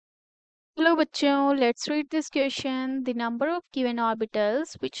Hello बच्चों, let's read this question. The number of given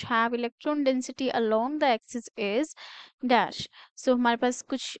orbitals which have electron density along the axis is dash. So हमारे पास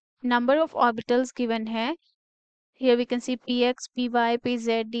कुछ number of orbitals given है. Here we can see px, py,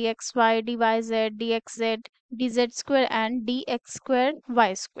 pz, dxy, dyz, dxz, dz square and dx square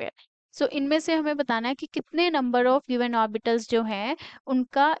y square. So इनमें से हमें बताना है कि कितने नंबर ऑफ गिवन ऑर्बिटल्स जो हैं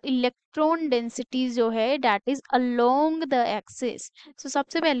उनका इलेक्ट्रॉन डेंसिटी जो है that is along the axis. सो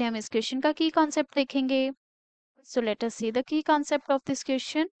सबसे पहले हम इस क्वेश्चन का की कॉन्सेप्ट देखेंगे. So let us see the key concept of this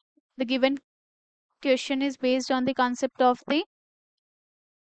question. The given question is based on the concept of the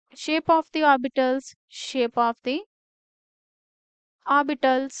shape of the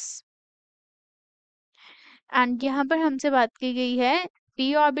orbitals. And यहाँ पर हमसे बात की गई है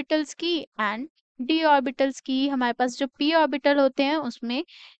p ऑर्बिटल्स की एंड d ऑर्बिटल्स की. हमारे पास जो p ऑर्बिटल होते हैं उसमें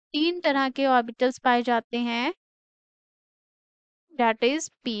 3 तरह के ऑर्बिटल्स पाए जाते हैं, that is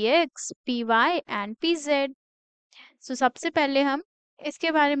px, py and pz. सो सबसे पहले हम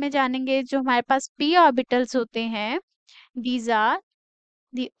इसके बारे में जानेंगे. जो हमारे पास p ऑर्बिटल्स होते हैं, these are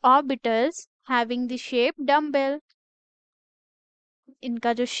the orbitals having the shape dumbbell.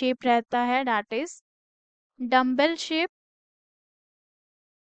 इनका जो शेप रहता है that is dumbbell shape.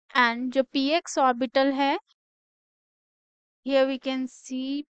 And जो px ऑर्बिटल है, here we can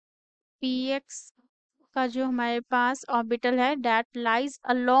see px का जो हमारे पास ऑर्बिटल है that lies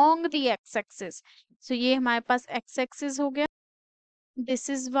along the x axis. सो ये हमारे पास एक्स एक्सिस हो गया, this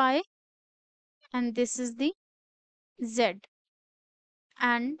is y and this is the z.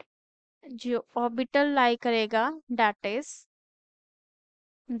 And जो ऑर्बिटल लाई करेगा that is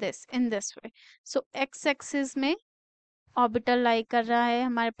this in this way. So x axis में ऑर्बिटल लाई कर रहा है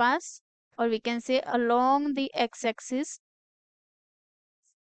हमारे पास, और we can say along the x axis.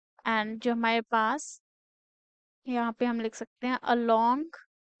 And जो हमारे पास यहाँ पे हम लिख सकते हैं अलोंग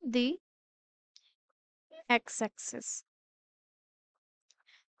द एक्स एक्सिस.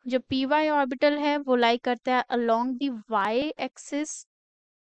 जो py ऑर्बिटल है वो लाई करता है along the y axis,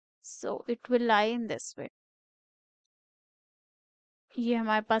 so it will lie in this way. ये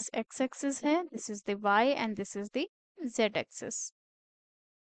हमारे पास x एक्सिस है, this is the y and this is the z axis.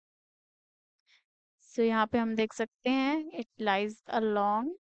 सो यहाँ पे हम देख सकते हैं it lies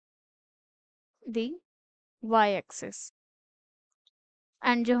along the y axis.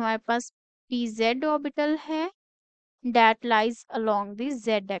 And जो हमारे पास pz ऑर्बिटल है that lies along the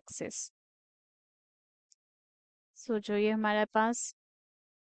z axis. सो जो ये हमारे पास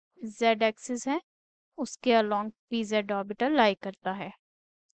z axis है उसके along pz ऑर्बिटल लाई करता है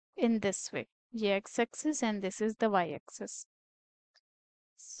in this way. ये x axis and this is the y axis.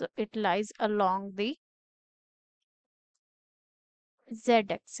 So it lies along the z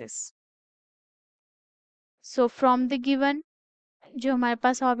axis. So from the given, जो हमारे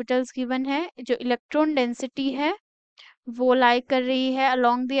पास ऑर्बिटल्स गिवन है, जो इलेक्ट्रॉन डेंसिटी है वो लाई कर रही है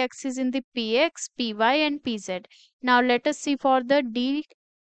along the axis in the px, py and pz. Now let us see for the d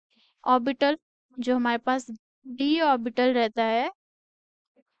orbital. जो हमारे पास d ऑर्बिटल रहता है,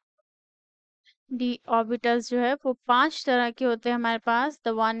 d ऑर्बिटल्स जो है वो 5 तरह के होते हैं हमारे पास. The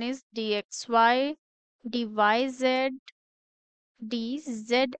one is dxy, dyz,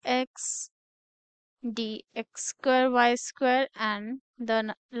 dzx, dx square y square and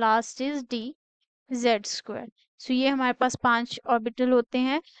the last is dz square. सो ये हमारे पास 5 ऑर्बिटल होते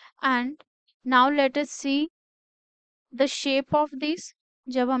हैं. And now let us see the shape of this.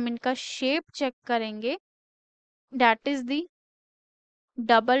 जब हम इनका शेप चेक करेंगे that is the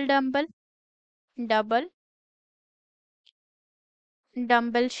double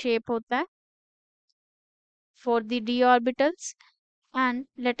dumbbell shape होता है for the d orbitals. And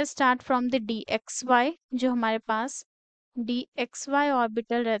let us start from the dxy. जो हमारे पास dxy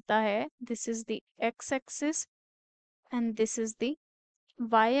ऑर्बिटल रहता है, this is the x axis and this is the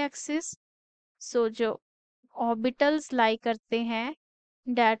y axis. सो जो orbitals लाई करते हैं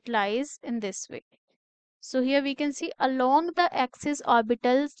that lies in this way. So here we can see along the axis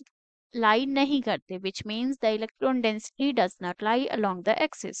orbitals lie नहीं करते, which means the electron density does not lie along the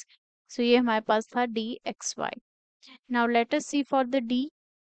axis. So ये हमारे पास था dxy. Now let us see for the dyz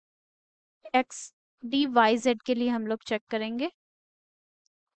के लिए हम लोग check करेंगे.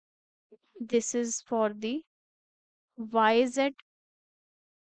 This is for the yz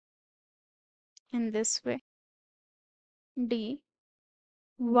in this way. dyz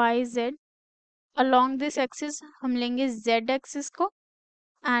along this axis हम लेंगे z axis को,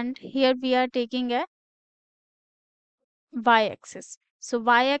 and here we are taking a y axis. So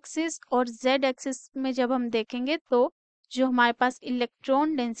y axis और z axis में जब हम देखेंगे तो जो हमारे पास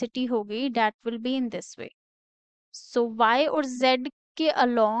इलेक्ट्रॉन डेंसिटी होगी that will be in this way. So y और z के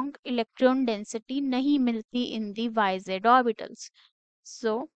अलोंग इलेक्ट्रॉन डेंसिटी नहीं मिलती इन दी YZ orbitals.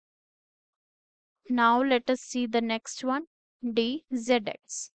 So now let us see the next one,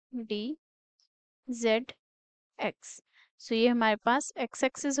 DZX. DZX. So ये हमारे पास x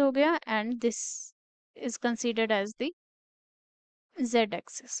axis हो गया and this is considered as the z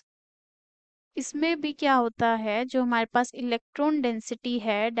axis. इसमें भी क्या होता है, जो हमारे पास इलेक्ट्रॉन डेंसिटी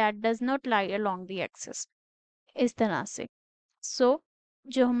है that does not lie along the axis, इस तरह से. सो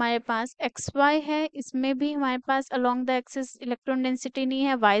जो हमारे पास एक्स वाई है, इसमें भी हमारे पास along the axis electron density नहीं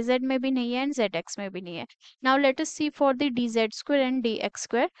है, वाई जेड में भी नहीं है एंड जेड एक्स में भी नहीं है. Now let us C for the D Z square and D x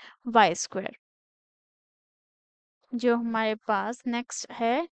square Y square. जो हमारे पास नेक्स्ट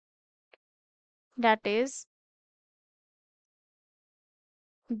है that is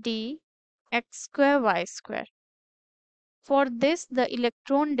D x square Y square. For this, the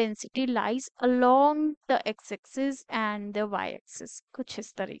electron density lies along the x-axis and the y-axis. कुछ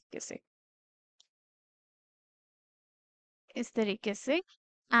इस तरीके से.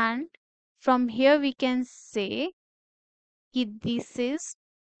 And from here we can say कि this is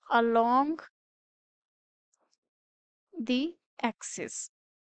along the axis.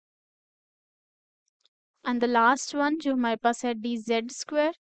 And the last one जो हमारे पास है dz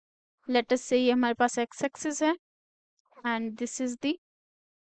square. Let us say ये हमारे पास x axis है and this is the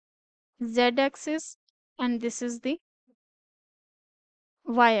z axis and this is the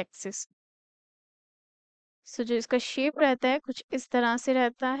y axis. So जो इसका shape रहता है कुछ इस तरह से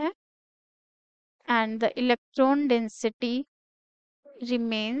रहता है and the electron density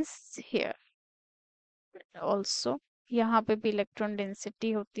remains here also. यहाँ पे भी इलेक्ट्रॉन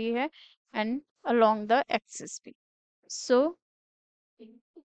डेंसिटी होती है and along the axis भी. So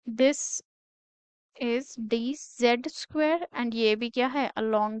this is dz square and ये भी क्या है,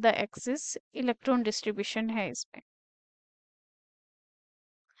 along the axis electron distribution है इसमें.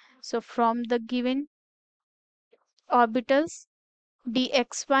 So from the given orbitals,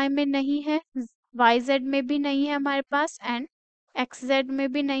 dxy में नहीं है, yz में भी नहीं है हमारे पास एंड xz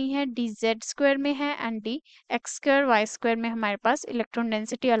में भी नहीं है, dz स्क्वायर में है and dx square y square में हमारे पास electron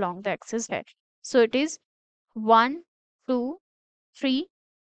density along the axis है. So it is 1 2 3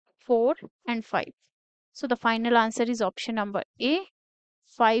 4 and 5. So the final answer is option number A.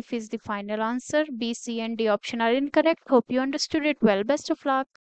 5 is the final answer. B, C and D option are incorrect. Hope you understood it well. Best of luck.